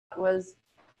was,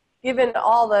 given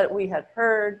all that we had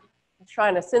heard,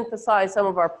 trying to synthesize some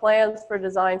of our plans for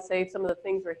Design Safe, some of the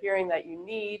things we're hearing that you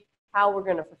need, how we're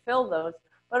going to fulfill those.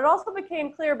 But it also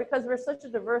became clear, because we're such a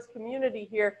diverse community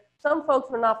here, some folks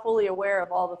were not fully aware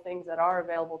of all the things that are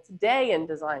available today in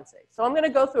Design Safe. So I'm going to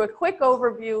go through a quick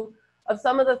overview of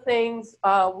some of the things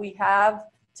we have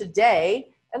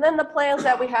today, and then the plans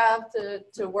that we have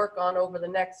to work on over the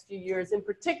next few years, in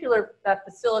particular that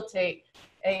facilitate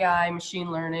AI,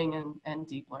 machine learning, and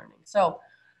deep learning. So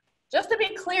just to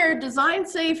be clear, Design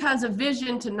Safe has a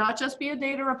vision to not just be a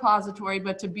data repository,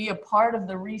 but to be a part of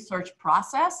the research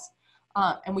process.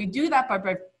 And we do that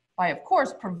by, of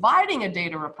course, providing a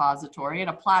data repository and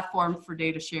a platform for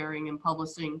data sharing and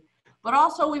publishing. But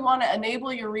also we want to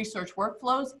enable your research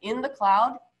workflows in the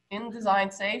cloud, in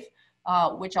Design Safe,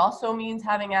 which also means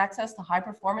having access to high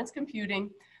performance computing.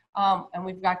 And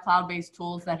we've got cloud-based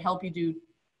tools that help you do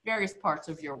various parts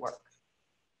of your work.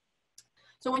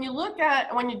 So when you look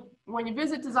at, when you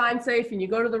visit Design Safe and you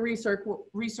go to the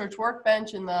research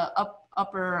workbench in the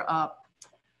upper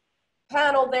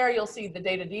panel there, you'll see the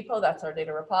Data Depot, that's our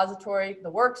data repository,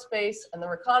 the workspace, and the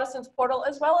reconnaissance portal,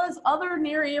 as well as other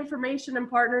NEARI information and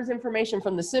partners information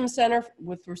from the Sim Center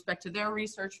with respect to their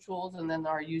research tools, and then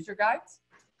our user guides.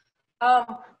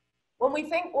 When we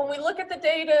look at the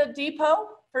Data Depot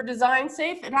for Design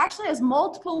Safe, it actually has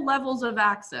multiple levels of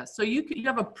access. So you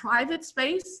have a private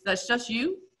space that's just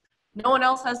you. No one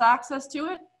else has access to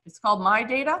it. It's called My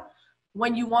Data.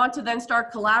 When you want to then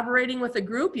start collaborating with a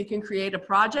group, you can create a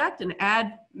project and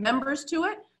add members to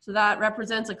it. So that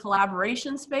represents a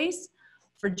collaboration space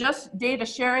for just data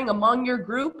sharing among your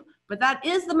group. But that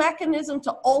is the mechanism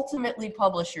to ultimately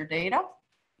publish your data.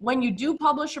 When you do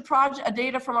publish a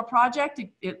data from a project,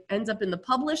 it ends up in the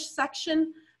publish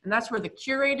section, and that's where the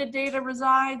curated data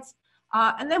resides.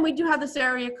 And then we do have this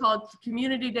area called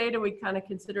community data. We kind of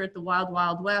consider it the wild,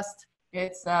 wild west.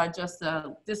 It's just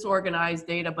disorganized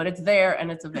data, but it's there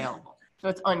and it's available. So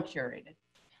it's uncurated.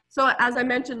 So as I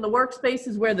mentioned, the workspace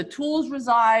is where the tools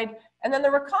reside. And then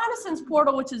the reconnaissance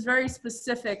portal, which is very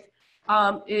specific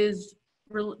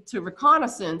to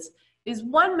reconnaissance, is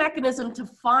one mechanism to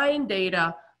find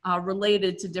data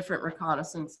related to different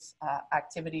reconnaissance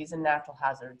activities and natural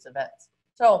hazards events.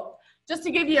 So just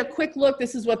to give you a quick look,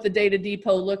 this is what the Data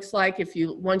Depot looks like.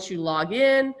 Once you log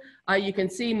in, you can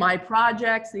see my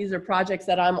projects. These are projects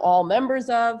that I'm all members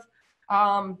of.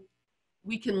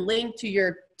 We can link to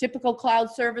your typical cloud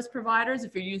service providers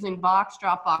if you're using Box,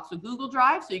 Dropbox, or Google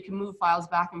Drive, so you can move files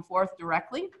back and forth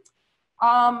directly.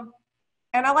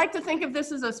 And I like to think of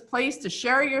this as a place to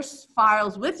share your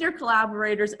files with your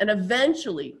collaborators and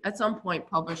eventually, at some point,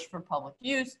 publish for public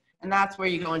use. And that's where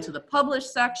you go into the publish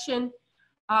section.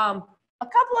 A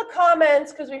couple of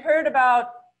comments, because we heard about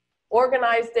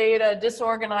organized data,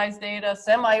 disorganized data,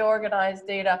 semi-organized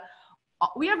data.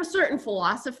 We have a certain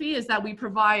philosophy, is that we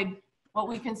provide what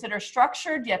we consider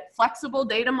structured yet flexible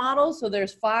data models. So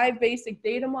there's 5 basic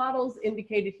data models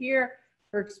indicated here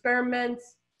for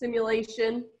experiments,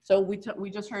 simulation. So we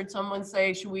just heard someone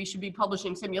say we should be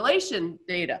publishing simulation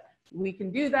data. We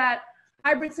can do that.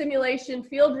 Hybrid simulation,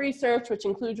 field research, which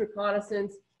includes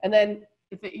reconnaissance, and then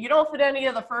if you don't fit any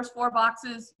of the first 4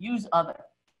 boxes, use other,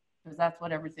 because that's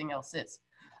what everything else is.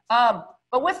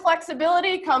 But with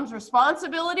flexibility comes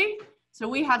responsibility. So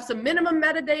we have some minimum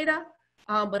metadata,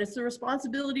 but it's the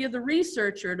responsibility of the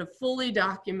researcher to fully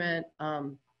document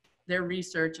their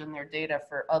research and their data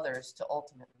for others to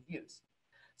ultimately use.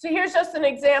 So here's just an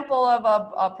example of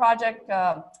a project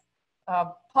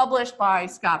published by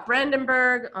Scott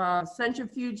Brandenburg,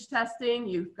 centrifuge testing.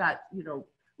 You've got,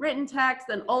 written text,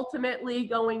 and ultimately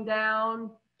going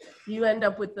down, you end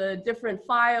up with the different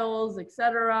files,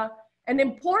 etc. And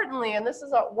importantly, and this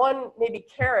is one maybe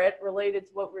carrot related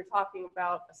to what we were talking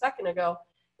about a second ago,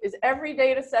 is every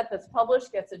data set that's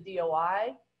published gets a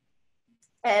DOI.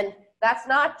 And that's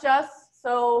not just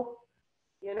so,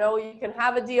 you can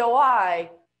have a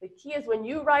DOI. The key is when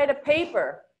you write a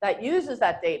paper that uses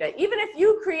that data, even if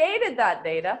you created that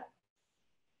data,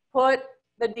 put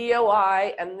the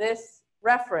DOI and this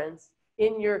reference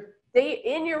in your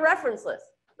reference list,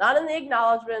 not in the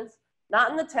acknowledgements,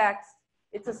 not in the text.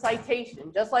 It's a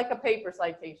citation, just like a paper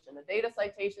citation. A data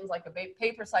citation is like a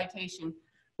paper citation.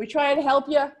 We try and help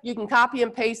you. You can copy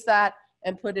and paste that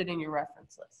and put it in your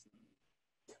reference list.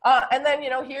 And then,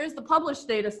 here's the published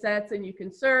data sets, and you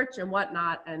can search and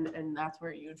whatnot, and that's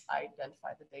where you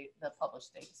identify the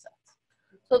published data sets.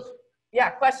 So,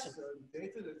 yeah, question. So the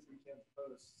data that we can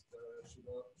post should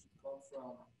come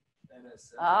from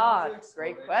NSF.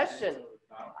 Great question.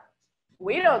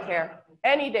 We don't care.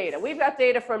 Any data. We've got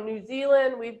data from New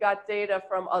Zealand. We've got data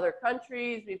from other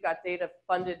countries. We've got data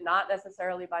funded not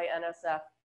necessarily by NSF.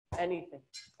 Anything.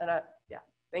 And yeah,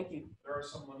 thank you. There are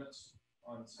some limits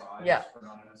on size for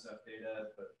non-NSF data,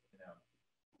 but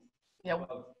Yeah.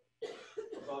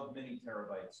 Above many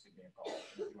terabytes could be involved.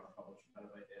 If you want to publish a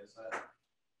petabyte data set,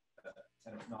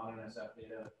 and it's non-NSF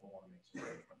data, we'll want to make some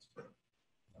arrangements.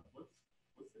 What's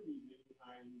the reasoning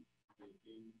behind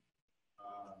making,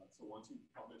 so once you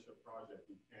publish a project,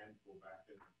 you can go back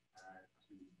and add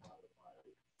to modify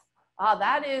it?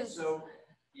 That is, so,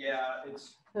 yeah,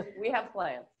 it's, we have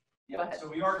plans. yeah, so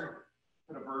we are going to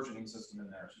put a versioning system in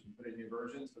there, so you can put in new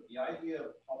versions, but the idea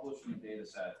of publishing a data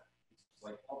set is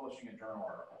like publishing a journal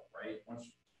article, right?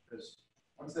 Because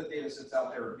once that data set's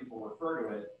out there and people refer to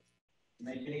it, to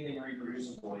make anything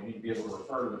reproducible, you need to be able to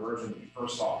refer to the version that you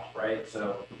first saw, right?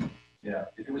 So, yeah,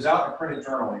 if it was out in a printed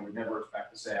journal, you would never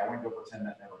expect to say, I want to go pretend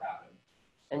that never happened.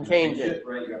 And change it.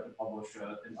 Right, you have to publish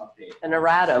an update. An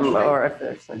erratum, or if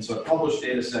there's. And so a published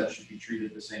data set should be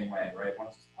treated the same way, right?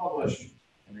 Once it's published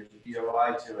and there's a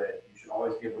DOI to it, you should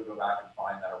always be able to go back and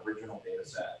find that original data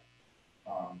set.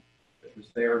 If it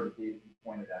was there the date you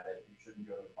pointed at it, you shouldn't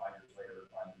go to 5 years later and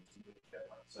find it completely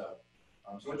different. So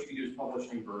what you can do is publish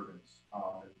new versions.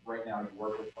 Right now, you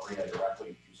work with Maria directly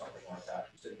to do something like that.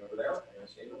 She's sitting over there.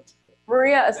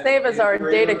 Maria Esteva is our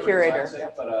data curator.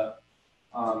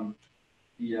 But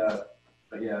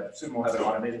yeah, soon we'll have an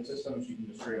automated system, so you can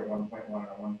just create a 1.1 and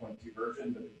a 1.2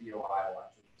 version, but the DOI will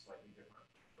actually be slightly different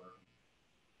version.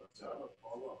 But a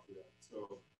follow-up to that.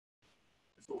 So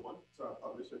once I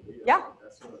publish a data,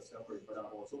 that's sort of separate, but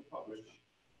I've also published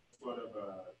sort of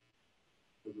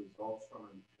the results from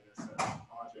an NSF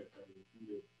project that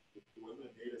included, it wasn't a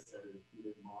data set, it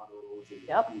included models, it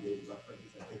included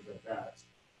references and things like that.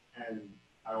 And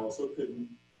I also couldn't,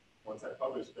 once I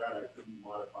published that, I couldn't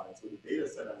modify it. So the data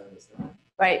set I understand.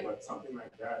 Right. But something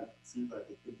like that seems like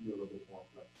it could be a little bit more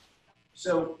flexible.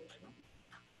 So,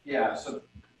 yeah, so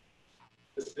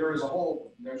there is a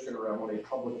whole notion around what a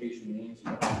publication means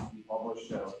and what needs to be published.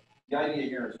 So the idea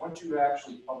here is once you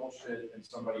actually publish it and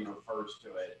somebody refers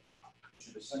to it, it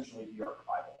should essentially be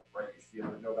archival, right? You should be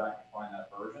able to go back and find that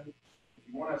version. If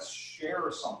you want to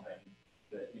share something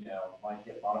that, might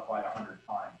get modified 100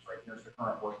 times, right? Here's the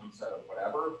current working set of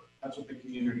whatever. That's what the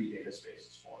community data space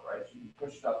is for, right? So you can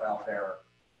push stuff out there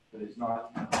that is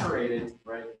not curated,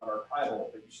 right, but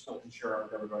archival, but you still can share it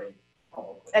with everybody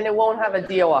publicly. And it won't have a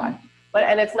DOI.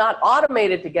 And it's not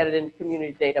automated to get it into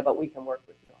community data, but we can work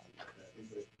with you on that.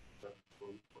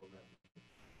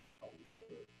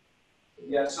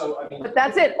 Yeah, so I mean. But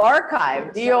that's it,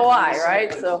 archive, DOI,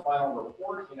 right? So final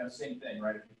report, same thing,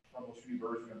 right? If you publish a new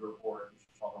version of the report, you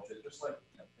should publish it, just like,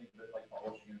 think of it like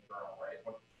publishing in a journal, right?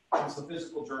 Once the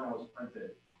physical journal is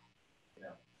printed,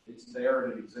 it's there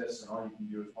and it exists, and all you can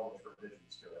do is publish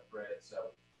revisions to it, right?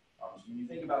 So, when you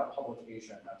think about a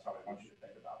publication, that's how I want you to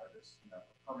think about it. It's a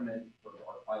permanent sort of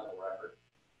archival record.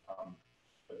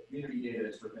 But community data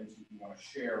is for things that you want to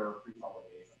share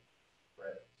pre-publication,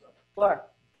 right? So. Laura.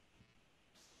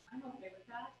 I'm okay with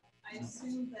that. I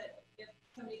assume that if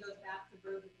somebody goes back to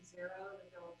version 0, that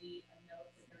there will be a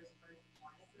note that there's a version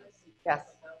 1 of this. So you can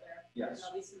go there. Yes.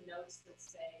 There'll be some notes that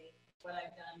say what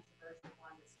I've done to version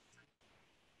 1 is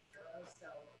 0.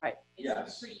 So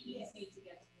it's pretty easy to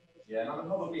get to. Yeah, and on the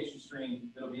publication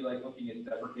screen, it'll be like looking at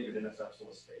deprecated NSF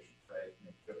solicitations, right?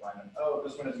 You go find them. Oh,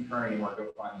 this one isn't current anymore.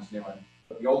 Go find this new one.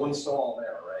 But the old one's still all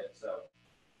there, right? So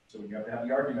when you have to have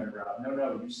the argument around,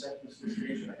 no, you sent this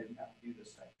solicitation. I didn't have to do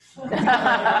this thing.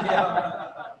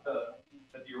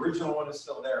 But the original one is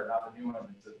still there, not the new one.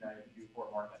 It says now you can do 4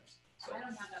 more things. So. I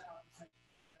don't have that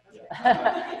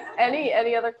problem.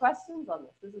 Any other questions on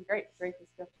this? This is great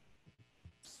discussion.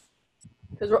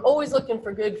 Because we're always looking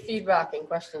for good feedback and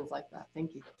questions like that.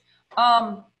 Thank you.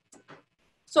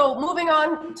 So moving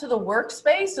on to the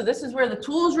workspace. So this is where the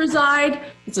tools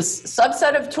reside. It's a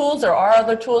subset of tools. There are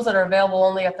other tools that are available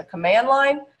only at the command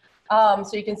line.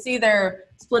 So you can see they're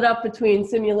split up between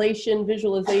simulation,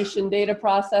 visualization, data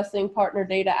processing, partner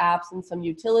data apps, and some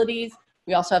utilities.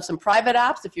 We also have some private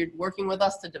apps if you're working with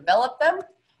us to develop them.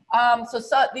 So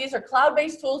these are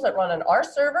cloud-based tools that run on our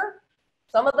server.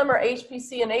 Some of them are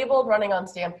HPC enabled, running on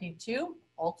Stampede 2,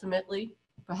 ultimately,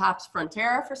 perhaps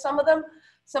Frontera for some of them.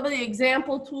 Some of the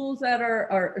example tools that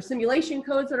are simulation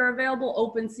codes that are available,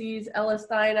 OpenSeas,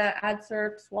 LS-DYNA,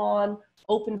 AdCirc, Swan,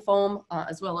 OpenFOAM,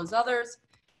 as well as others.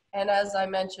 And as I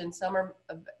mentioned, some are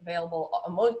available,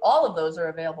 all of those are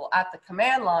available at the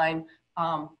command line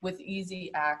with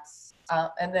easy access.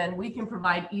 And then we can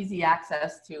provide easy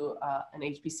access to an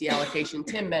HPC allocation.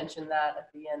 Tim mentioned that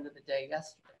at the end of the day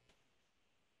yesterday.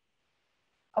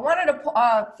 I wanted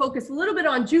to focus a little bit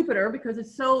on Jupyter because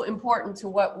it's so important to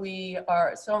what we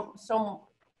are, so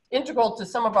integral to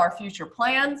some of our future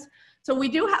plans. So we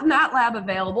do have MATLAB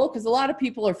available because a lot of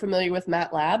people are familiar with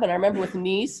MATLAB, and I remember with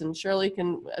Nice and Shirley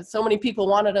so many people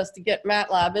wanted us to get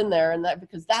MATLAB in there, and that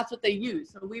because that's what they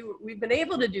use. So we've been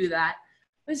able to do that.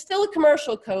 But it's still a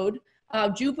commercial code.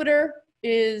 Jupyter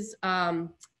is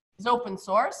open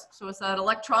source, so it's that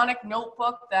electronic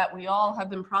notebook that we all have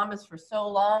been promised for so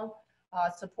long.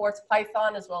 Supports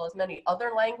Python as well as many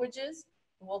other languages.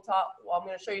 I'm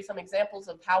going to show you some examples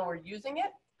of how we're using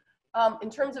it. In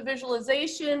terms of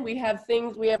visualization, we have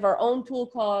our own tool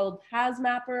called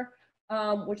HasMapper,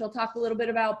 which I'll talk a little bit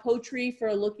about. Potree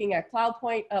for looking at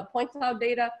point cloud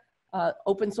data,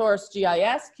 open source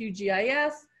GIS,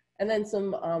 QGIS, and then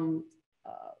some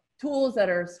tools that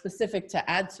are specific to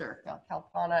AdCirc,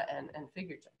 Kalpana and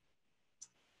Figureton.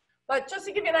 But just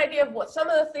to give you an idea of what some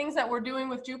of the things that we're doing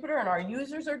with Jupyter and our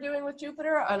users are doing with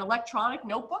Jupyter, an electronic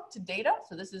notebook to data.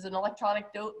 So this is an electronic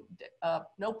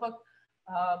notebook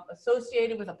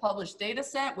associated with a published data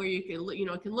set where you can,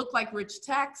 it can look like rich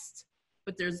text,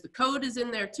 but the code is in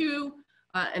there too.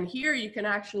 And here you can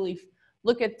actually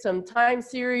look at some time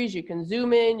series, you can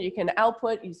zoom in, you can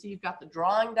output. You see you've got the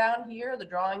drawing down here. The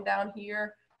drawing down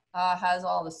here has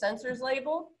all the sensors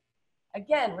labeled.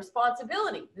 Again,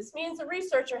 responsibility. This means the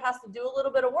researcher has to do a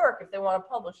little bit of work if they want to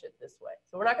publish it this way.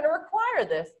 So we're not going to require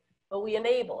this, but we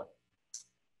enable it.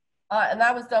 And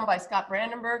that was done by Scott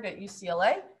Brandenburg at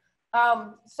UCLA.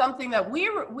 Something that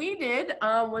we did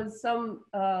was some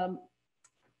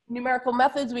numerical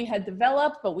methods we had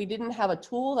developed, but we didn't have a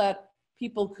tool that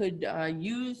people could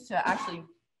use to actually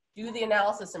do the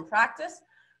analysis in practice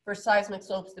for seismic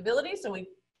slope stability. So we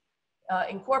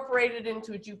incorporated it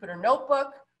into a Jupyter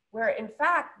notebook, where in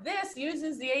fact this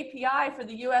uses the API for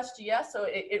the USGS. So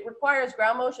it requires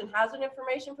ground motion hazard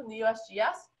information from the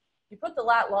USGS. You put the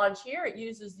lat launch here, it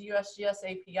uses the USGS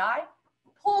API,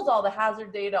 pulls all the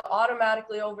hazard data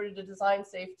automatically over to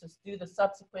DesignSafe to do the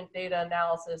subsequent data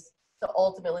analysis to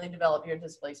ultimately develop your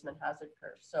displacement hazard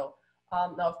curve. So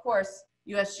now of course,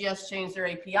 USGS changed their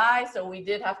API, so we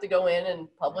did have to go in and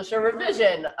publish a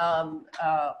revision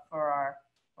for our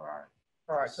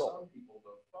tool. Some people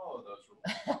don't follow those rules.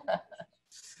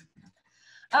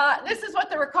 This is what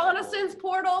the reconnaissance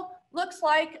portal looks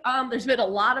like. There's been a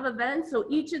lot of events. So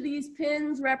each of these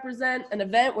pins represent an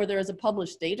event where there is a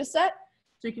published data set.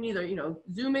 So you can either,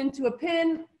 zoom into a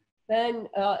pin, then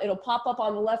it'll pop up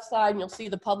on the left side and you'll see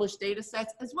the published data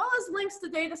sets, as well as links to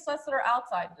data sets that are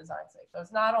outside DesignSafe. So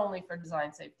it's not only for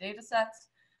DesignSafe data sets.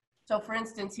 So for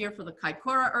instance, here for the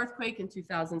Kaikoura earthquake in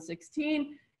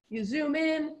 2016, you zoom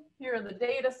in, here are the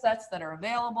data sets that are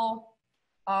available.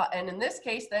 And in this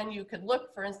case, then you could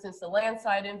look, for instance, the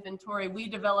landside inventory we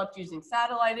developed using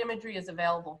satellite imagery is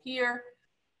available here.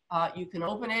 You can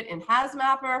open it in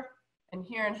HasMapper. And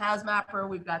here in HasMapper,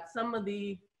 we've got some of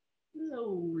the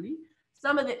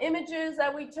images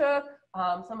that we took,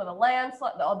 some of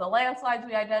the landslides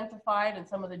we identified, and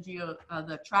some of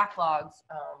the track logs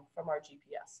from our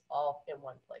GPS, all in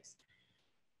one place.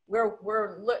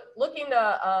 We're looking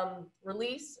to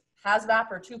release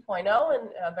HasMapper 2.0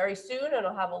 and very soon, and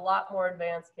it'll have a lot more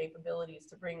advanced capabilities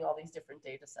to bring all these different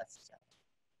data sets together.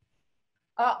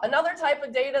 Another type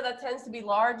of data that tends to be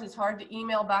large, is hard to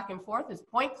email back and forth, is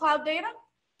point cloud data.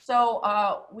 So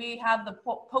we have the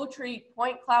Potree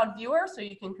point cloud viewer, so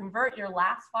you can convert your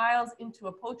LAS files into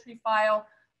a Potree file,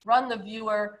 run the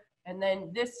viewer, and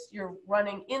then this you're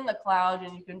running in the cloud,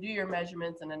 and you can do your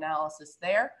measurements and analysis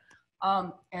there.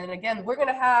 And again, we're going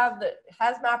to have the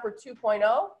HasMapper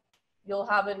 2.0. You'll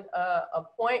have a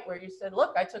point where you said,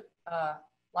 look, I took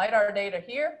LiDAR data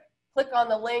here, click on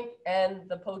the link, and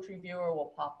the Potree viewer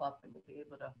will pop up, and you'll be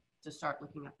able to start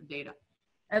looking at the data.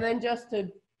 And then just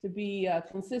to be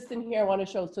consistent here, I want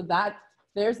to show, so that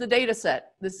there's the data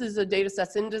set. This is a data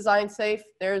set in DesignSafe.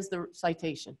 There's the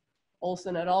citation,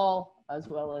 Olson et al., as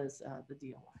well as the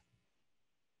DOI.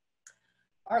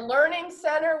 Our Learning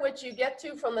Center, which you get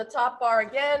to from the top bar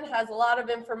again, has a lot of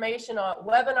information on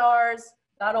webinars,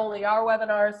 not only our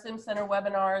webinars, SimCenter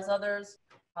webinars, others.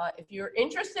 If you're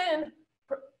interested in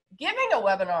giving a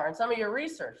webinar on some of your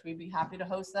research, we'd be happy to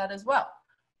host that as well.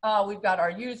 We've got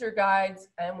our user guides,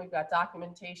 and we've got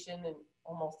documentation in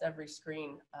almost every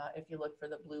screen if you look for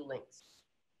the blue links.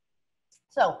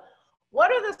 So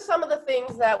what are some of the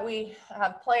things that we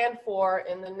have planned for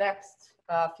in the next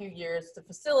few years to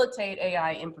facilitate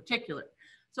AI in particular?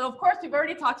 So of course, we've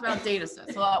already talked about data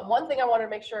sets. So one thing I want to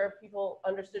make sure people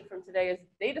understood from today is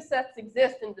data sets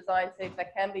exist in DesignSafe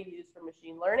that can be used for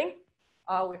machine learning.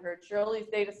 We heard Shirley's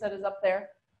data set is up there.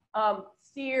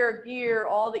 Steer, Gear,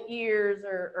 all the ears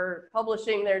are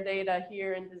publishing their data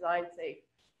here in DesignSafe.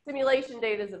 Simulation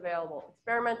data is available,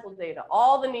 experimental data,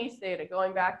 all the NEAS data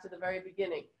going back to the very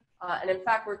beginning. And in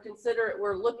fact,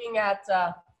 we're looking at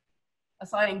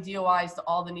assigning DOIs to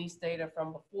all the NEAS data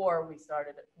from before we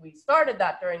started. We started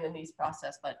that during the NEAS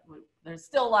process, but there's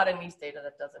still a lot of NEAS data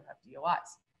that doesn't have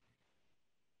DOIs.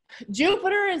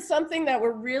 Jupyter is something that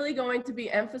we're really going to be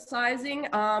emphasizing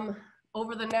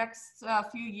over the next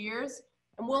few years,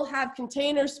 and we'll have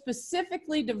containers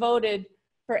specifically devoted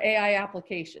for AI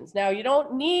applications. Now, you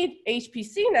don't need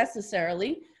HPC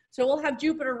necessarily, so we'll have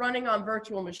Jupyter running on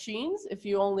virtual machines if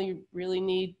you only really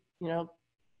need, you know,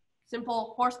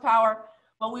 simple horsepower,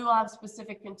 but we will have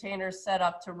specific containers set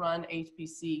up to run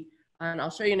HPC. And I'll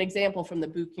show you an example from the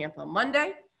boot camp on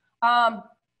Monday.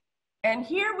 And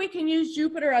here we can use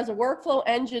Jupyter as a workflow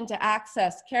engine to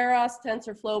access Keras,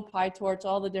 TensorFlow, PyTorch,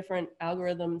 all the different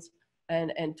algorithms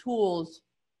and tools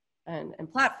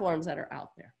and platforms that are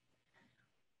out there.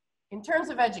 In terms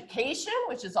of education,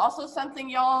 which is also something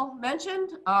y'all mentioned,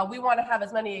 we want to have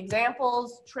as many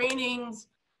examples, trainings,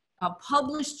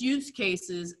 published use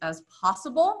cases as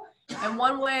possible. And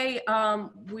one way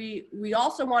we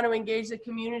also want to engage the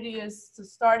community is to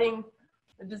starting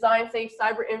the DesignSafe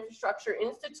Cyber Infrastructure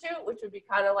Institute, which would be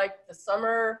kind of like the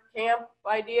summer camp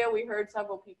idea we heard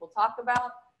several people talk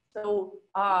about. So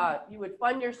you would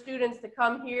fund your students to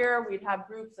come here. We'd have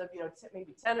groups of, you know,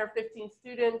 maybe 10 or 15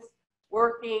 students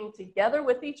working together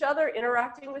with each other,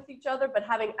 interacting with each other, but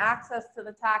having access to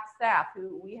the TAC staff.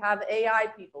 We have AI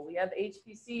people, we have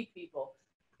HPC people.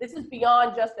 This is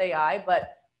beyond just AI,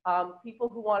 but people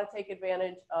who want to take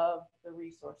advantage of the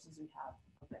resources we have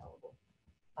available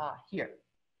here.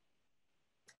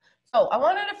 So I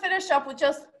wanted to finish up with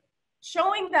just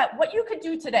showing that what you could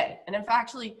do today, and in fact,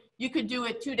 actually, you could do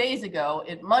it 2 days ago,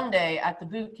 Monday at the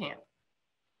boot camp.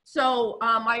 So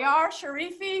Mayar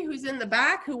Sharifi, who's in the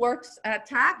back, who works at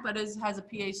TAC, but has a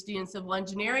PhD in civil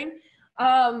engineering,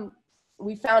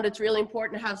 we found it's really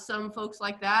important to have some folks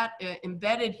like that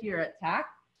embedded here at TAC.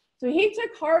 So he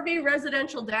took Harvey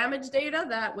residential damage data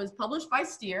that was published by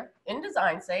Steer in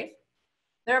DesignSafe.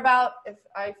 They're about, if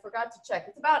I forgot to check,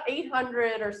 it's about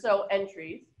 800 or so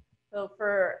entries. So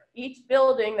for each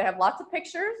building, they have lots of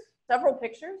pictures, several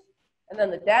pictures, and then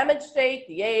the damage state,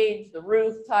 the age, the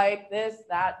roof type, this,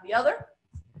 that, the other,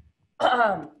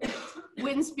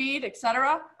 wind speed,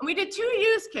 etc. And we did 2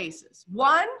 use cases.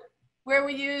 One, where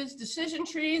we used decision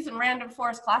trees and random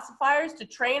forest classifiers to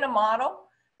train a model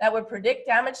that would predict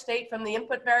damage state from the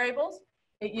input variables.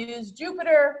 It used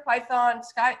Jupyter, Python,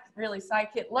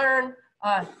 scikit-learn,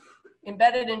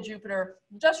 embedded in Jupyter,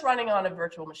 just running on a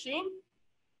virtual machine.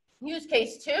 Use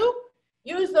case 2,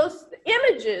 use those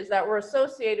images that were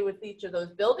associated with each of those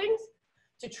buildings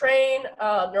to train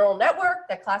a neural network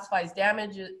that classifies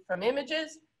damage from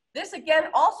images. This again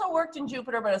also worked in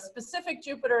Jupyter, but a specific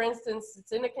Jupyter instance,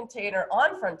 it's in a container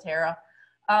on Frontera,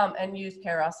 and use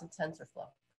Keras and TensorFlow.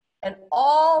 And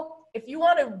if you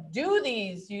want to do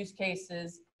these use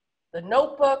cases, the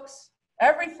notebooks,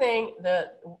 everything, the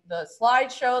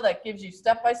slideshow that gives you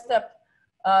step-by-step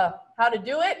how to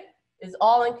do it is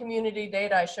all in community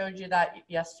data. I showed you that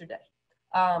yesterday.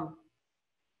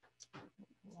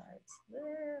 It's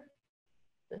there.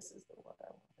 This is the one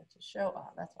I wanted to show. Oh,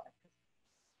 that's why.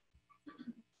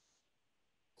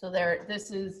 So this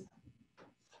is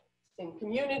in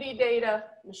community data,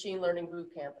 machine learning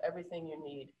bootcamp. Everything you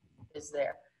need is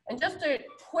there. And just to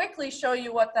quickly show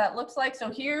you what that looks like.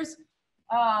 So here's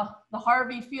the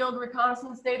Harvey field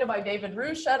reconnaissance data by David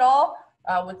Roosh et al.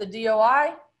 With the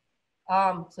DOI.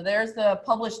 So there's the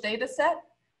published data set.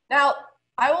 Now,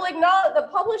 I will acknowledge the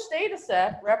published data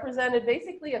set represented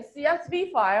basically a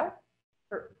CSV file.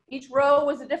 For each row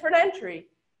was a different entry.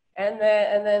 And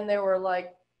then there were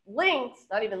like links,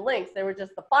 not even links, they were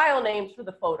just the file names for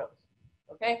the photos.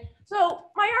 Okay, so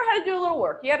Mayar had to do a little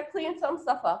work. He had to clean some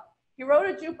stuff up. He wrote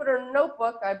a Jupyter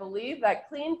notebook, I believe, that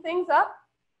cleaned things up.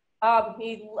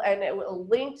 It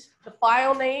linked the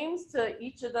file names to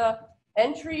each of the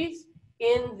entries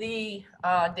in the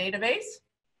database.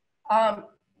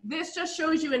 This just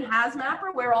shows you in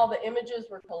HasMapper where all the images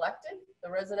were collected, the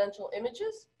residential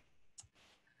images.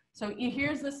 So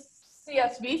here's the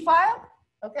CSV file,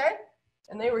 okay?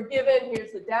 And they were given,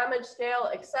 here's the damage scale,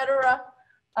 etc.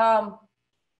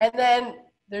 And then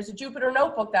there's a Jupyter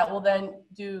notebook that will then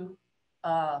do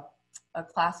a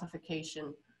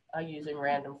classification using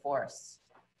random forests.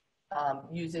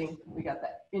 We got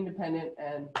that independent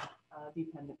and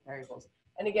dependent variables.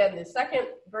 And again, the second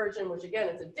version, which again,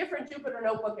 it's a different Jupyter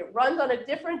notebook. It runs on a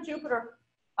different Jupyter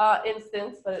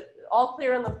instance, but all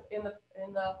clear in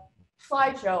the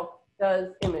slideshow.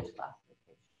 does image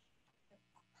classification.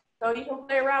 So you can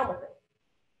play around with it.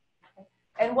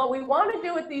 And what we want to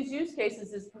do with these use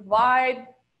cases is provide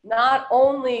not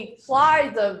only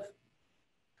slides of,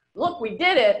 look, we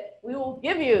did it, we will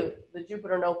give you the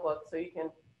Jupyter Notebook so you can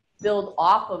build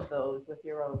off of those with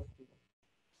your own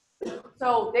students.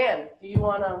 So Dan, do you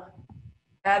want to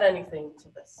add anything to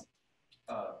this?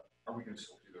 Are we going to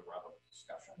still do the wrap-up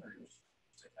discussion, or you just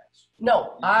say thanks?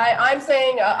 No, I'm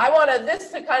saying I wanted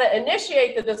this to kind of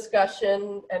initiate the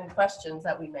discussion and questions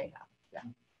that we may have. Yeah.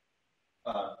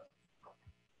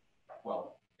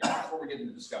 Well, yeah, before we get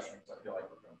into discussion, because I feel like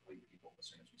we're going to bleed people as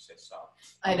soon as we say stop.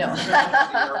 I know.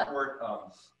 The airport,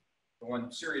 the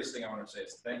one serious thing I want to say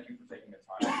is thank you for taking the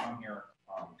time to come here.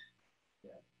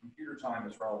 Yeah, computer time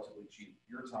is relatively cheap.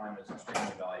 Your time is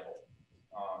extremely valuable.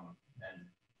 And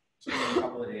spending a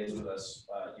couple of days with us,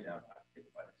 you know,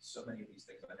 so many of these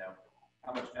things, I know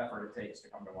how much effort it takes to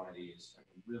come to one of these, and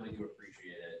we really do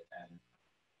appreciate it. And,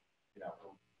 you know,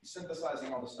 we're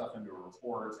synthesizing all this stuff into a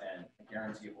report, and I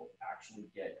guarantee it will actually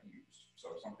get used.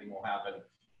 So something will happen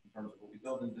in terms of what we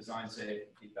build in Design Safe,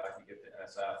 and feedback we give to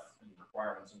NSF, and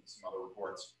requirements into some other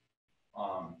reports.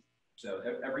 So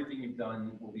everything you've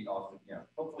done will be off, you know,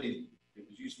 hopefully it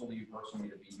was useful to you personally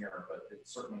to be here, but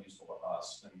it's certainly useful to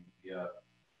us. And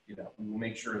you know, we will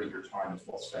make sure that your time is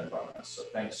well spent on this. So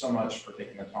thanks so much for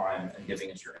taking the time and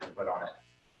giving us your input on it.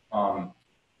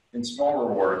 In small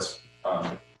rewards,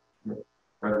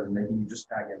 rather than making you just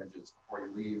tag images before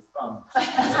you leave,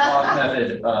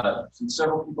 method, since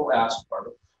several people asked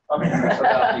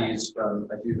about these,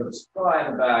 I do have a supply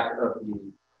in the back of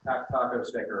the Taco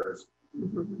stickers,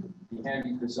 the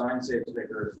handy Design Safe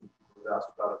stickers that people have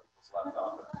asked about at people's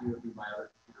laptop, and a few of my other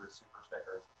computer super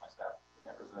stickers my staff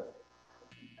can't resist.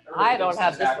 I don't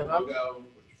have this one. Logo,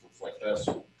 which looks like this.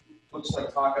 Looks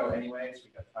like Taco anyway, so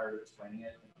we got tired of explaining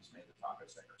it and just made the Taco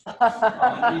stickers.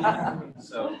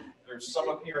 So there's some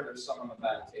up here, there's some on the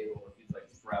back table if you'd like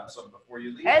to grab some before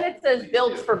you leave. And it says please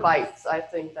built do. for bytes. I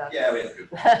think that's. Yeah, we have good.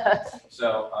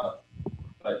 So,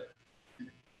 but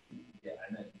yeah,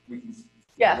 and then we can.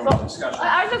 Yeah, go into so discussion.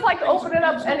 I just like to Things open it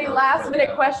up. things Any that last but, minute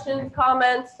yeah. questions,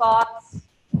 comments, thoughts?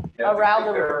 Yeah, around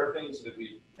the there room. are things that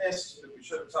we missed that we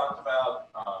should have talked about.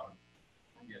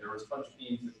 Yeah, there was a bunch of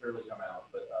themes that clearly come out,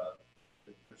 but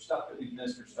there's stuff that we've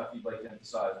missed or stuff you'd like to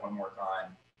emphasize one more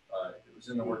time. If it was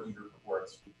in the working group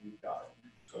reports, we've got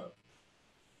it. So.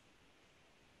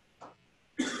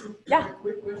 Yeah. A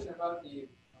quick question about the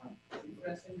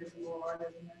difference in the COR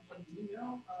that you mentioned. Do you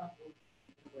know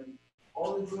when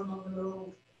all the journal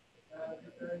below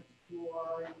different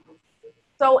COR?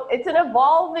 So it's an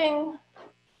evolving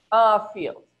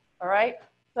field, all right?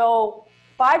 So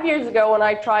 5 years ago when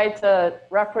I tried to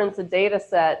reference a data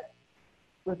set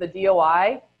with a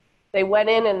DOI, they went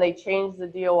in and they changed the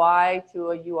DOI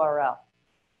to a URL.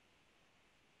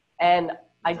 And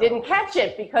I didn't catch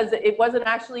it because it wasn't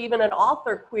actually even an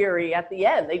author query at the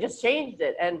end. They just changed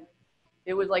it. And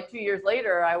it was like 2 years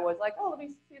later, I was like, oh, let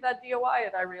me see that DOI,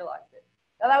 and I realized it.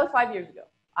 Now that was 5 years ago.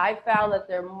 I found that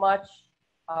they're much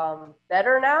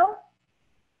better now.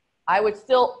 I would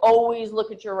still always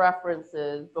look at your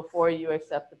references before you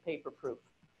accept the paper proof.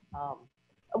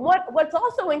 What's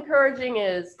also encouraging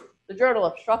is the Journal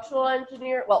of Structural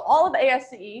Engineering. Well, all of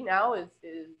ASCE now is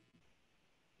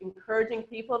encouraging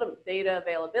people to data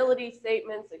availability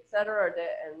statements, et cetera,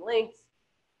 and links.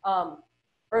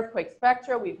 Earthquake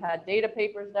spectra, we've had data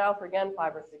papers now for, again,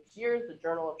 5 or 6 years. The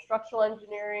Journal of Structural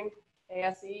Engineering,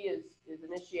 ASCE, is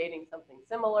initiating something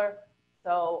similar.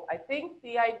 So I think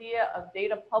the idea of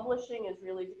data publishing is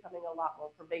really becoming a lot more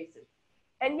pervasive.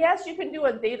 And yes, you can do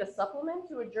a data supplement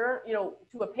to a journal,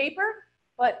 to a paper,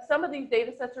 but some of these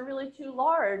data sets are really too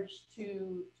large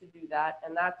to do that,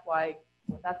 and that's why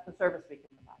that's the service we can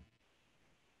provide.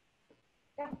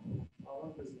 Yeah. How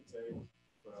long does it take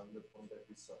from the point that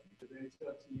we submit the data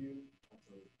to you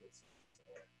until it gets?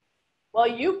 Well,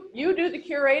 you do the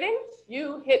curating,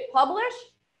 you hit publish,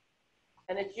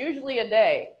 and it's usually a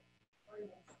day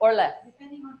or less.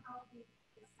 Depending on how big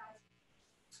the size.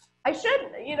 I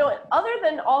should, you know, other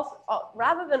than also,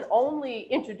 rather than only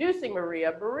introducing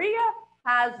Maria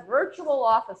has virtual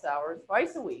office hours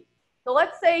twice a week. So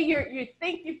let's say you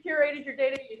think you've curated your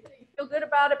data, you feel good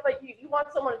about it, but you want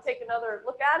someone to take another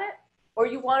look at it, or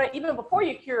you want to, even before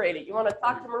you curate it, you want to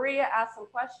talk to Maria, ask some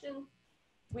questions.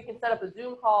 We can set up a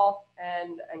Zoom call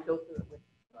and go through it with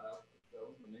you. That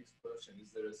was my next question.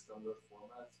 Is there a standard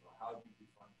format? So how do you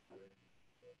define curating?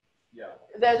 Yeah.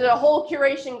 There's a whole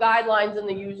curation guidelines in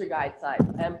the user guide side.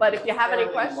 But if you have any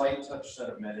Fairly questions. light touch set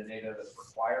of metadata that's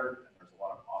required, and there's a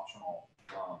lot of optional.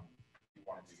 If you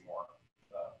want to do more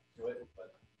to it,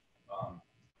 but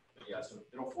yeah, so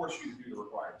it'll force you to do the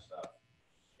required stuff.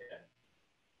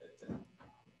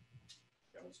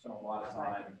 We spent a lot of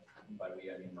time, by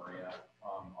we I mean Maria,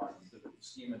 on the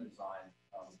schema design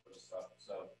for the stuff.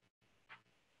 So,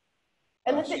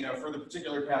 And for the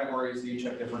particular categories, they each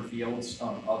have different fields.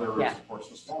 Others, of course,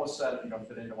 the smallest set,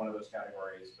 fit into one of those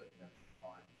categories, but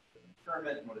on the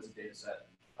pyramid, and what is a data set?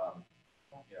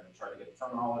 Try to get the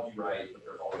terminology right, but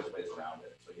there's always ways around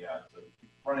it. So yeah, if you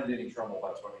run into any trouble,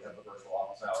 that's why we have the virtual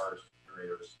office hours,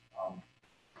 curators.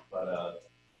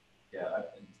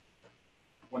 And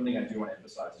one thing I do want to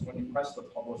emphasize is when you press the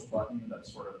publish button,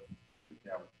 that's sort of,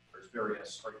 there's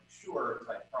various are you sure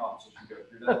type prompts as you go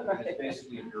through that. And it's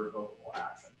basically an irrevocable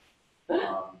action.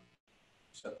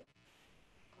 So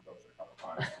I'll go through a couple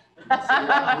times.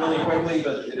 Really quickly,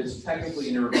 but it is technically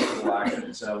an irrevocable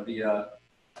action. So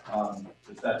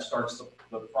that starts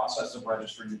the process of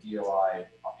registering the DOI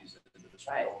copies into this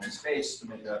open space to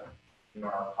make a an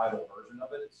archival version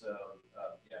of it. So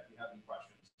if you have any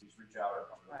questions, please reach out or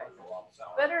come to the virtual office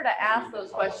hour. Better to ask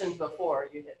those questions before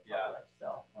you hit publish.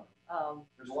 So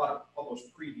there's a lot of published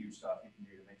preview stuff you can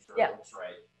do to make sure it looks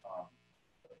right.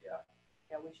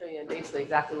 We show you basically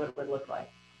exactly what it would look like.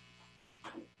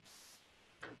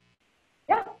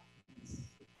 Yeah.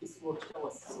 This workshop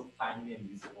was so timely and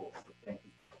useful. So thank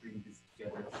you for bringing this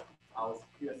together. I was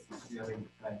curious if you have any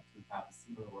plan to have a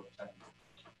similar workshop.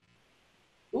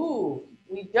 Ooh,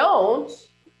 we don't,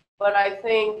 but I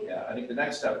think. Yeah, I think the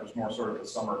next step was more sort of the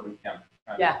summer boot camp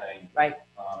kind of thing. Right.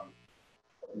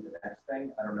 The next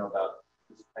thing, I don't know about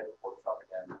this type of workshop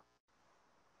again.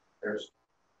 There's,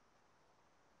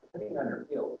 depending on your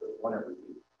field, there's one every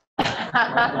week.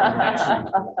 Actually,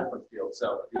 different field.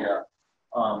 So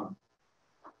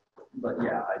but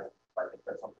yeah, I think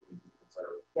that's something we can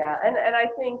consider. Yeah, and I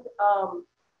think,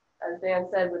 as Dan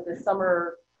said, with the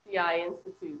Summer CI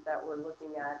Institute that we're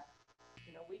looking at,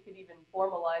 we could even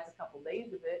formalize a couple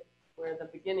days of it, where the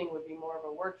beginning would be more of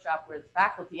a workshop where the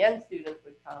faculty and students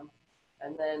would come,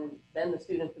 and then the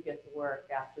students would get to work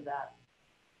after that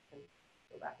and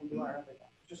go back and do our other stuff.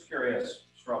 Just curious,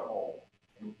 straw poll,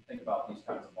 when you think about these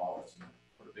kinds of models and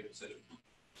sort of big decisions.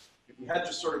 If we had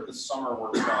just sort of this summer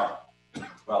workshop,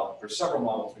 well, there's several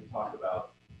models we talked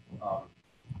about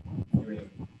doing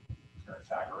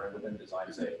attacker and within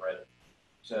design safe, right?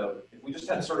 So if we just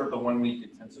had sort of the 1 week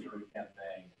intensive boot camp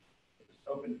thing, it was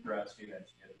open to grad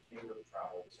students, you had to pay for the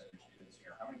travel to send your students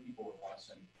here. How many people would want to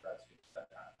send grad students that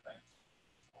kind of thing?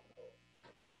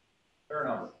 Fair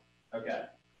number. Okay.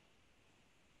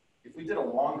 If we did a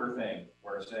longer thing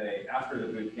where, say, after the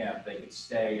boot camp, they could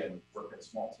stay and work in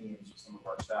small teams with some of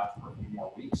our staff for a few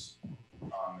more weeks,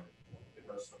 it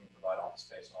goes to provide office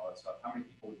space and all that stuff. How many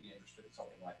people would be interested in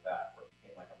something like that, where it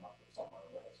became like a month or something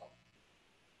or something?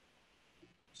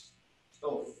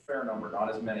 Still a fair number,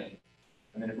 not as many.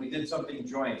 And then if we did something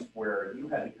joint where you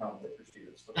had to come with your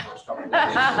students the first couple of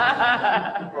days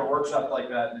for a workshop like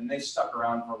that, and they stuck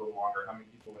around for a little longer, how many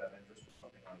people would have interest in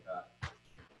something like that?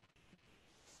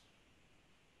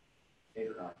 8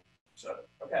 or 9. So,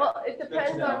 okay. Well, it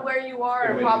depends on where you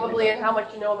are and probably and how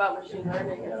much you know about machine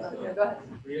learning and stuff. Yeah, go ahead.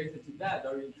 Related to that,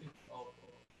 are you thinking of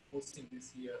hosting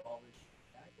this year already,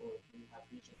 or do you have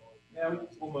regional? Yeah,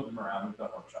 we'll move them around. We've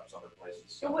done workshops other places.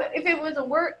 So. If it was a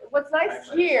what's nice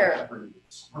here.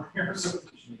 Some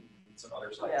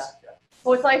other sites. Yeah.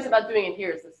 What's nice about doing it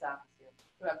here is the staff is here,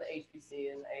 who have the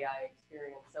HPC and AI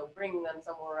experience. So bringing them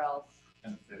somewhere else.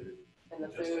 And the food. And the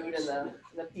food and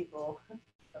the people.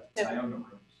 I own the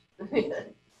rooms.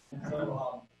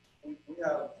 So we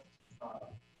have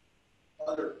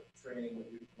other training that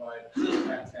we provide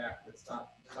at TAC that's not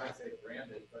design safe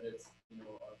branded, but it's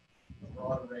a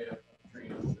broad array of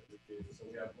trainings that we do. So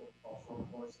we have what we call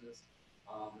short courses.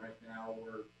 Right now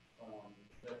we're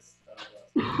that's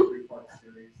a 3-part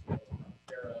series of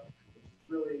Terra, which is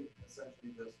really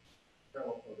essentially just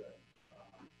parallel programming.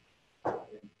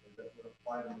 And that would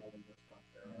apply to more than just one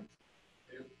Terra.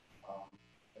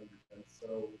 And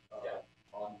so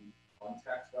on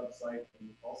TAC's website, and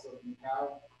also if you have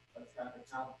a TAC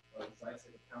account, a design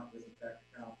safe account, is a TAC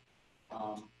account,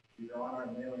 you're on our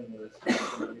mailing list.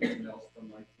 You get emails from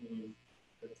my team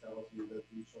that tells you that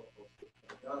these short courses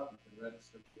are coming up. You can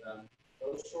register for them.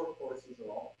 Those short courses are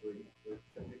all free. They're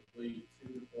typically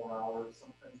 2 to 4 hours.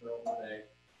 Sometimes they're all day.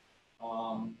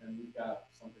 And we've got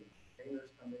something on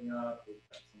containers coming up. We've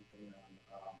got something on.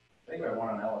 I think I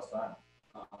want an LS9.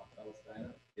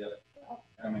 LS9. Yep.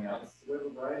 Coming up. We have a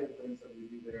variety of things that we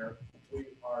do there.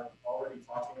 We are already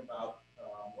talking about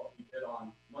what we did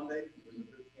on Monday with the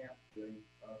boot camp, doing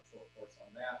a short course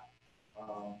on that.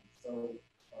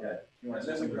 You want to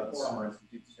say something about the Summer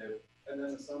Institutes too? And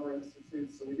then the Summer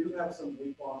Institutes, So we do have some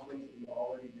week-long things that we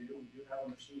already do. We do have a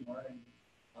machine learning,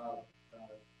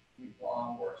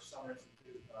 week-long or summer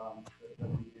institute, that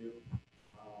we do.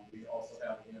 We also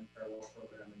have, again, parallel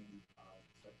programming,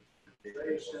 such as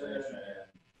visualization,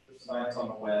 Science on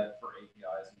the web for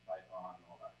APIs and Python and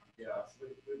all that. yeah, so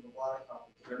we have a lot of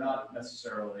topics. They're not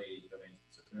necessarily domain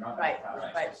specific, they're not Right, natural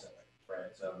hazard right. specific, right?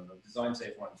 So the design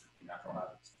safe ones would be natural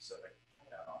hazard specific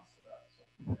add-ons to that. So,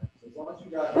 So as long as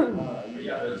you got, but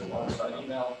yeah, there's a lot of stuff.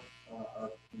 email,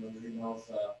 your emails,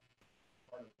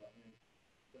 part of,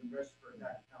 when you register for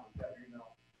that account, you got your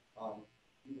email,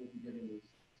 you will be getting these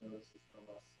notices from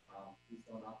us. Please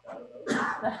don't opt out of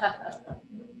those.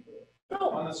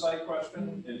 On the site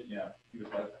question, if you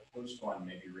would like to post one,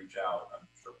 maybe reach out, I'm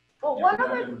sure. Well, Yeah, one we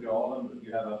other don't do all of them, but if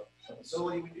you have a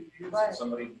facility we could use, Right.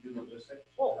 somebody to do logistics.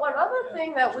 Well, one other Yeah,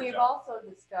 thing that reach we've out. also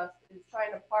discussed is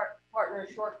trying to partner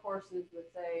short courses with,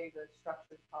 say, the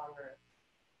Structures Congress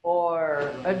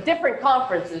or different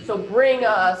conferences. So bring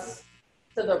us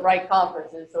to the right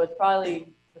conferences. So it's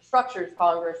probably the Structures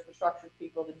Congress, the Structures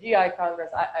people, the GI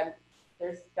Congress.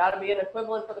 There's got to be an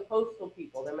equivalent for the coastal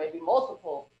people. There may be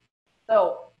multiple.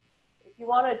 So if you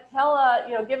want to tell,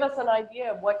 give us an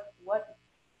idea of what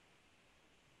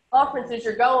conferences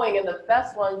you're going and the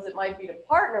best ones it might be to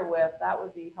partner with, that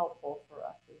would be helpful for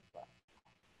us as well.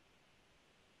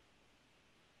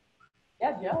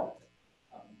 Yeah, Joe.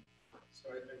 So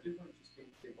I did want to just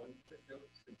make one quick note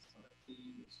since on a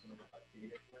theme is sort of about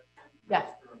data collection. Yes.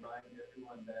 Just to remind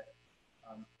everyone that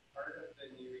part of the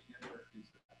NERI network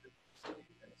is the method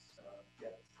facility.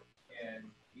 Yes. And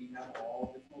we have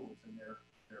all the tools and they're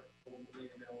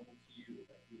totally available to you.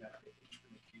 Like we have the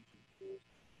instrumentation tools.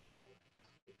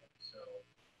 So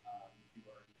if you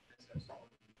are an SSO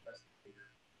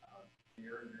investigator,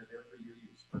 they're there for your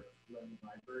use. For running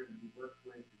library, and we work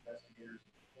with investigators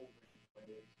in a whole range of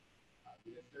ways.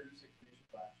 We had 36 missions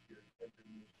last year.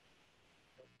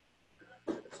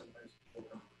 Sometimes people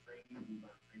come for training. We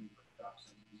run training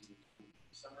workshops and usually in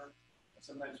the summer. And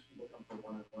sometimes people come for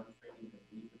one-on-one training and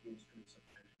meet with the instruments.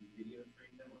 Sometimes we video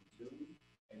train them on Zoom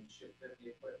and ship them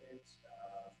the equipment,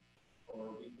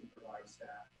 or we can provide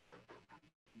staff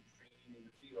training in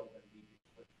the field and we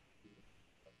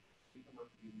can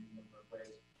work with you in a number of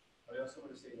ways. But I also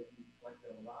want to say that we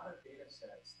collected a lot of data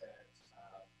sets that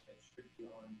should be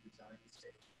on design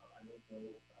safe. I don't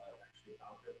know actually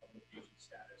about their publication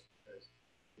status because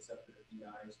it's up to the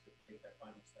PIs to take that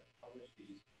final step to publish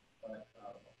these. But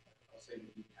I'll say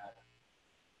that we had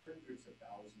hundreds of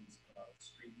thousands of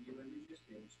street view images.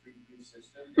 We have a street view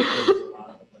system. There's a lot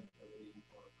of applicability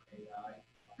for AI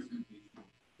classification.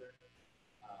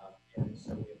 And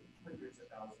so we have hundreds of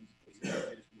thousands of these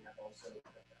images. We have also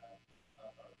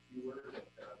a viewer that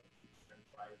can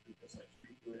provide through this like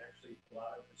street view. And actually, a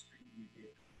lot of the street view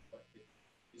data collected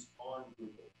is on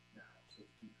Google now. So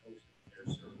it's being hosted on their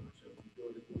server. So if you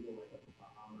go to Google or the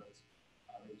Bahamas,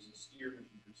 there's a steer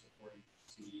machine for supporting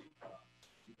see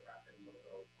the rapid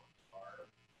logo on the car.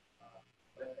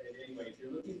 But anyway, if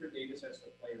you're looking for data sets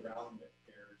to play around with,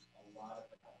 there's a lot of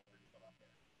technology on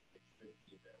there. It should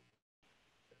be available.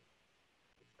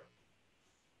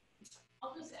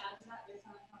 I'll just add to that based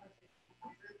on the conversation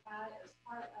my group had. As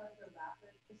part of the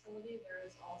Rapid facility, there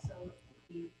is also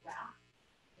the RAP,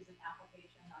 which is an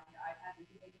application on your iPad that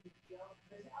you take in the field.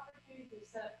 There's an opportunity to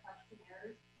set up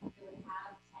questionnaires that would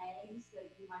have tags that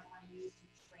you might want to use to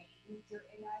train your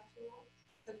AI tool.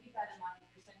 So keep that in mind if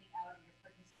you're sending out your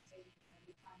participation and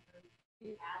you're trying to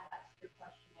add that to your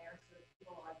questionnaire so that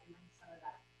people are doing some of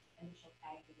that initial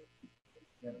tagging.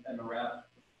 And the wrap,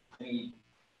 any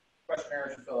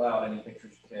questionnaires you fill out, any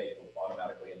pictures you take will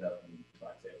automatically end up in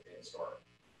Design Safe Data Store.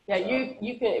 Yeah,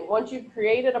 you can, once you've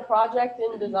created a project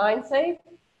in Design Safe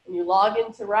and you log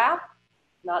into RAP,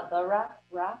 not the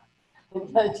RAP,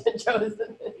 Joe's,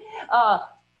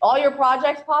 all your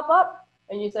projects pop up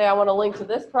and you say, I want to link to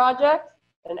this project,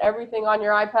 and everything on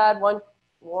your iPad,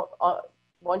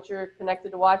 once you're connected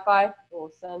to Wi-Fi, will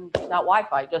send, not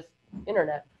Wi-Fi, just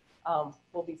internet,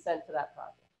 will be sent to that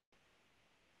project.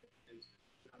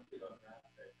 On that,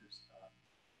 there's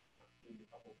a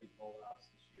couple big rollouts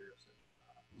this year. So,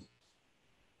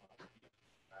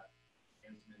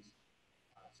 enhancements.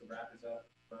 So RAP is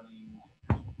up, running,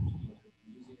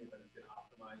 using it, but it's been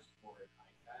optimized for an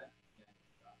iPad, and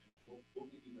we'll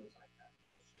give you those iPads.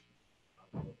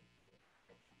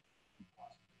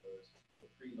 Those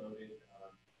preloaded,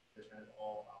 they're kind of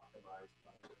all optimized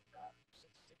by the RAP,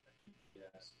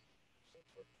 GPS.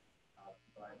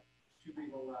 But two big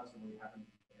rollouts, and we haven't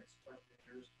advanced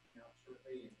questionnaires now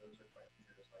shortly, and those are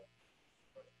questionnaires like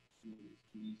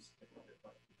these different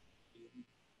questions.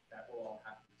 That will all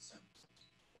happen in some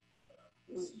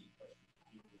C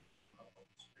question.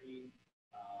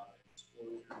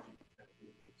 disclosures you can kind of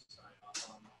get people to sign off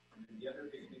on. And then the other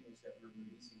big thing is that we're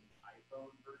releasing an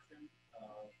iPhone version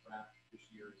of RAP this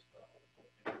year as well.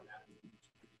 And that will be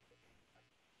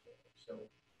so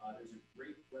there's a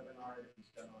great webinar that was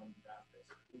done on RAP that's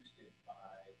hosted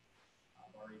by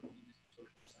RAP's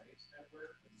Social Science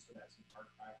Network. And so that's an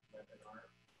archived webinar.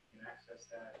 You can access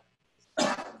that.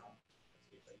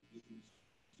 You use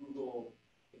Google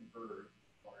Converge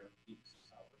or Geeks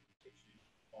presentation.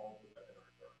 All the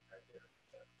webinars are right there.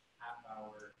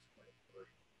 Half-hour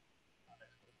explanatory. Yeah. Kind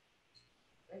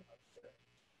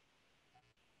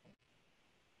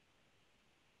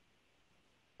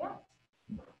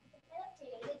of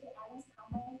related to Alan's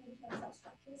comment in terms of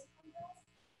structures congress.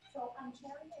 So I'm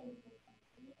chairing the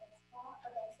committee as for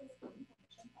advances in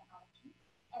information technology,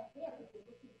 and we are looking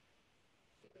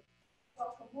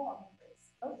for more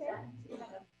members. Okay. To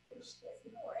kind of push this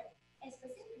forward. And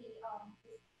specifically,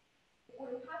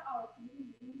 we'll have our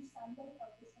community meeting Sunday for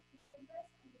business members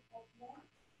and the program.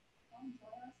 Come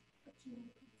join us for 2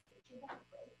 conversation. That's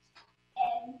great.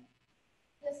 And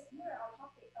this year, our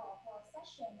topic for our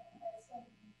session is going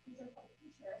to be Future for the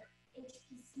Future,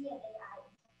 HPC and AI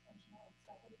in engineering.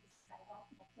 So I think this is kind of what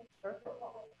we're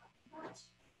talking about.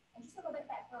 And just a little bit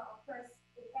background, our first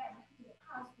event in the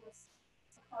past was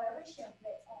a collaboration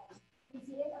with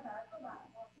Resilient America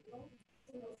Roundtable.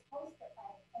 It was hosted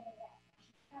by NAS,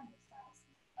 National Academy of Science.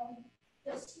 And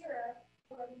this year,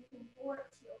 we're looking forward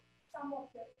to some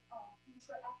of the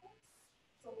future efforts.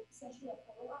 So essentially a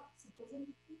follow-up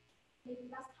symposium. Maybe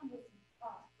last time was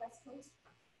West Coast,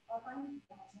 Oregon,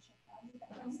 National Academy of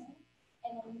Science.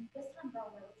 And then this time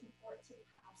around, we're looking forward to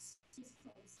perhaps East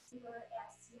Coast, either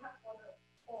as headquarters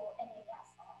or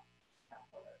NAS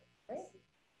headquarters.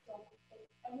 So if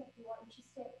any of you are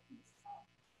interested, please,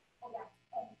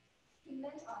 and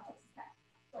payment Texas Tech.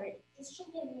 So just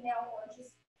shoot me an email or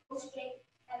just go straight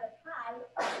at a time.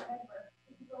 Remember,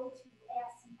 if you go to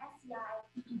SCI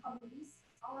companies,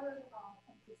 our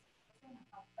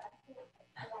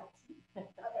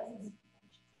companies,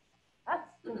 That's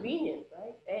convenient,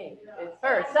 right? A is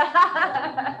first.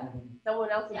 Someone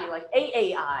else would be like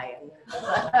AAI.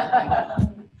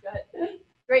 Good.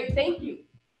 Great, thank you.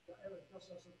 Just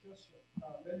a suggestion,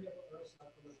 many of us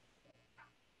have to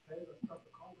pay the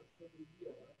Congress every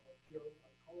year, during a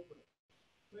conference.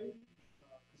 Maybe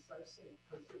precisely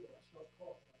consider a short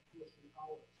course, like 2 or 3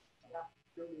 hours.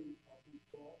 During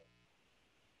before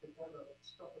the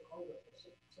start of Congress, or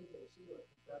something similar to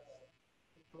that.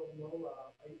 People know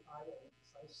AI and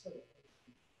precise say.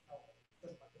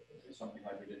 Something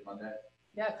like we did Monday.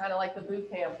 Yeah, kind of like the boot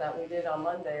camp that we did on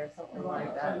Monday or something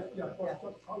like that. Yeah,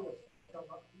 for Congress.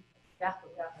 Yeah.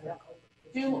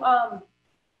 Do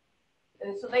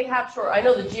and so they have short. I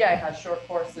know the GI has short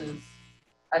courses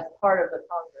as part of the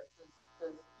Congress.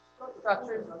 Does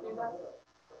structures do that?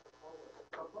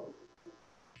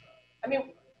 I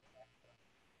mean,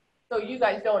 so you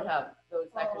guys don't have those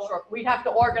type of short. We'd have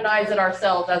to organize it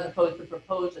ourselves as opposed to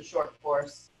propose a short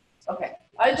course. Okay,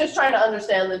 I'm just trying to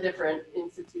understand the different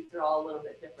institutes. They're all a little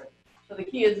bit different. So the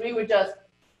key is we would just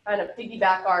kind of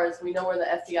piggyback ours. We know where the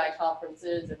SCI conference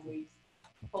is, and we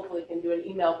hopefully can do an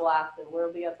email blast, and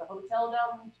we'll be at the hotel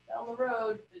down the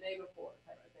road the day before,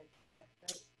 type of thing.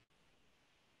 Okay.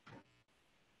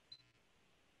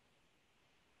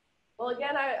 Well,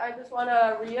 again, I just want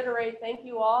to reiterate, thank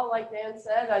you all. Like Dan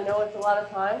said, I know it's a lot of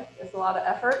time, it's a lot of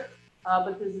effort,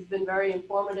 but this has been very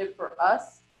informative for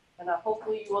us. And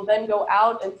hopefully you will then go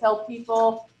out and tell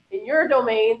people in your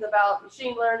domains about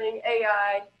machine learning,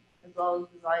 AI, as well as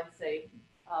design safe,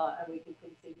 and we can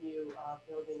continue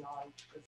building on this